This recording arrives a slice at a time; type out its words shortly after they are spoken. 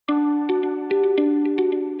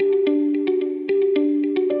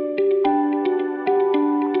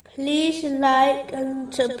like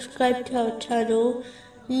and subscribe to our channel.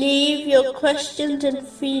 Leave your questions and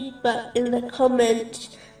feedback in the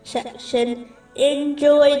comments section.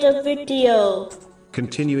 Enjoy the video.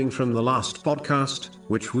 Continuing from the last podcast,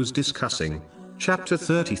 which was discussing chapter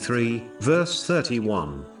 33, verse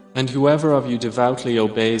 31. And whoever of you devoutly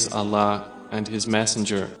obeys Allah and His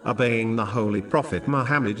Messenger, Obeying the Holy Prophet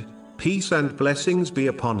Muhammad, peace and blessings be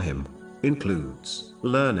upon him, includes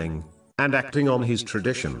learning and acting on his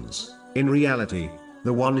traditions. In reality,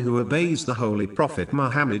 the one who obeys the Holy Prophet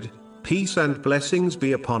Muhammad, peace and blessings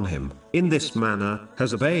be upon him, in this manner,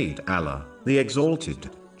 has obeyed Allah, the Exalted.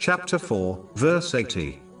 Chapter 4, verse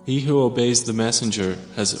 80. he who obeys the Messenger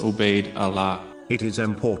has obeyed Allah. It is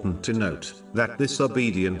important to note that this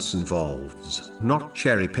obedience involves not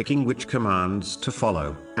cherry-picking which commands to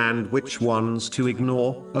follow, and which ones to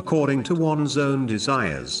ignore, according to one's own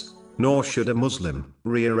desires. Nor should a Muslim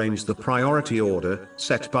rearrange the priority order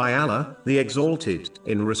set by Allah, the Exalted,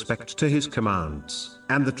 in respect to His commands,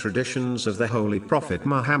 and the traditions of the Holy Prophet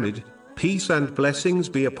Muhammad, peace and blessings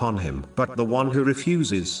be upon him. But the one who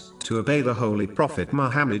refuses to obey the Holy Prophet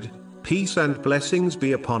Muhammad, peace and blessings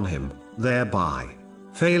be upon him, thereby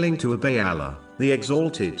failing to obey Allah, the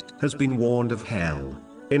Exalted, has been warned of hell.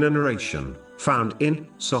 In a narration found in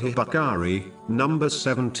Sahih Bukhari, number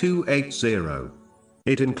 7280.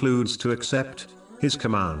 It includes to accept His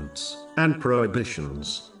commands and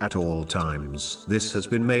prohibitions at all times. This has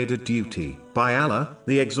been made a duty by Allah,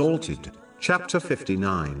 the Exalted. Chapter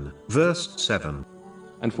 59, verse 7.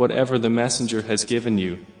 And whatever the Messenger has given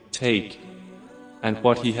you, take, and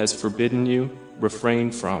what he has forbidden you,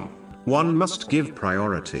 refrain from. One must give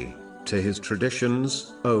priority to his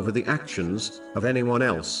traditions over the actions of anyone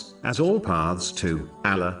else, as all paths to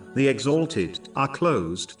Allah, the Exalted, are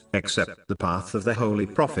closed, except the path of the Holy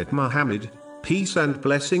Prophet Muhammad, peace and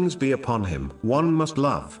blessings be upon him. One must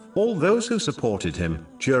love all those who supported him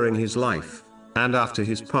during his life and after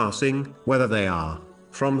his passing, whether they are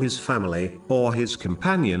from his family or his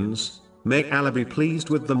companions. May Allah be pleased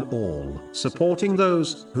with them all. Supporting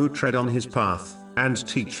those who tread on his path and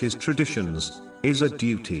teach his traditions is a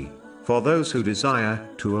duty for those who desire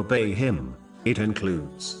to obey him. It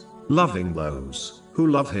includes loving those who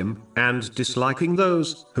love him and disliking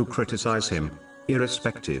those who criticize him,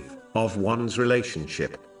 irrespective of one's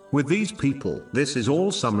relationship with these people. This is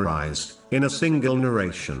all summarized in a single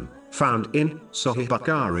narration found in Sahih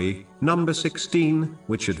Bukhari, number 16,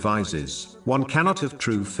 which advises one cannot have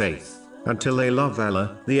true faith until they love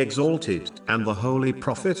Allah, the Exalted, and the Holy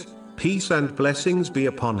Prophet, peace and blessings be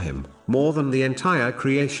upon him, more than the entire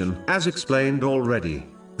creation. As explained already,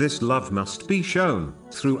 this love must be shown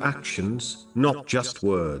through actions, not just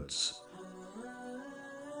words.